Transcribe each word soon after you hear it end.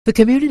The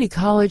community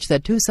college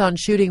that Tucson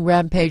shooting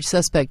rampage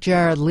suspect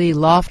Jared Lee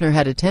Loeffner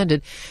had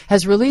attended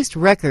has released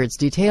records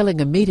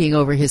detailing a meeting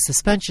over his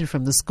suspension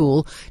from the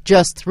school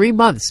just 3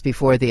 months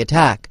before the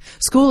attack.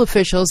 School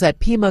officials at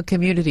Pima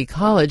Community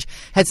College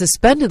had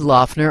suspended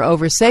Loeffner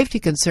over safety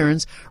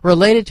concerns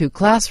related to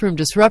classroom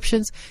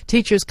disruptions,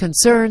 teachers'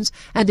 concerns,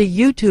 and a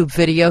YouTube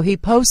video he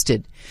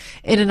posted.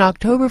 In an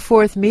October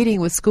 4th meeting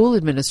with school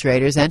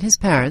administrators and his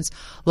parents,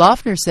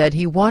 Loeffner said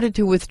he wanted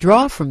to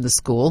withdraw from the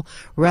school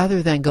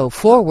rather than go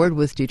forward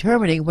with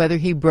determining whether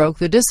he broke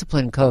the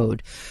discipline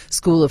code.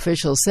 School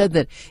officials said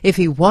that if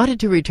he wanted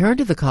to return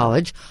to the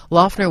college,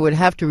 Loeffner would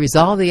have to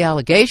resolve the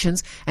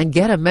allegations and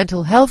get a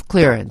mental health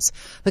clearance.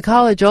 The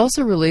college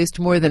also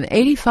released more than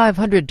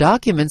 8,500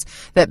 documents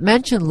that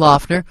mention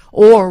Loeffner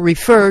or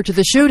refer to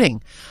the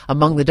shooting.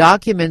 Among the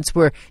documents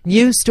were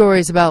news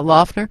stories about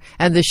Loeffner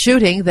and the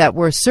shooting that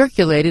were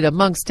circulated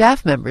among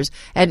staff members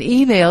and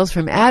emails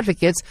from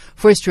advocates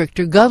for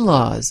stricter gun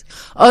laws.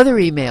 Other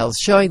emails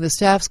showing the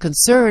staff's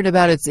concern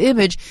about its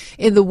image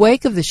in the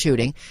wake of the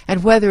shooting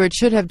and whether it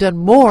should have done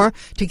more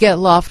to get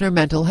Loeffner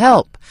mental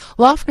help.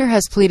 Loeffner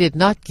has pleaded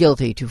not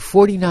guilty to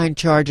 49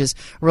 charges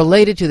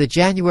related to the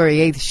January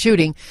 8th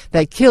shooting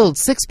that killed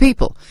 6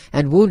 people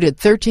and wounded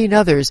 13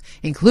 others,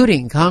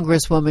 including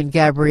Congresswoman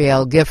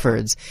Gabrielle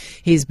Giffords.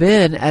 He's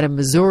been at a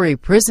Missouri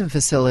prison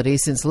facility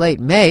since late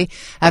May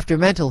after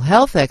mental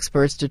health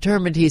experts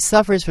determined he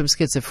suffers from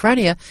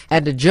schizophrenia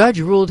and a judge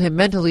ruled him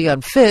mentally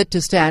unfit to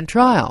stand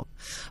trial.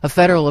 A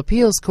federal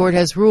appeals court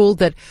has ruled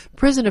that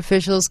prison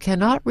officials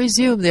cannot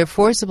resume their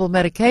forcible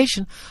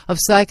medication of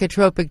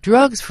psychotropic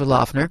drugs for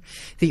Loeffner.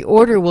 The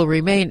order will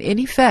remain in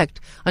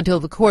effect until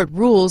the court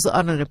rules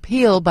on an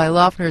appeal by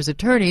Loeffner's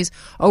attorneys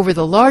over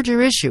the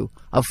larger issue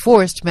of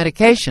forced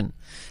medication.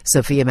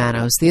 Sophia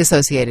Manos, The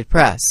Associated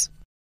Press.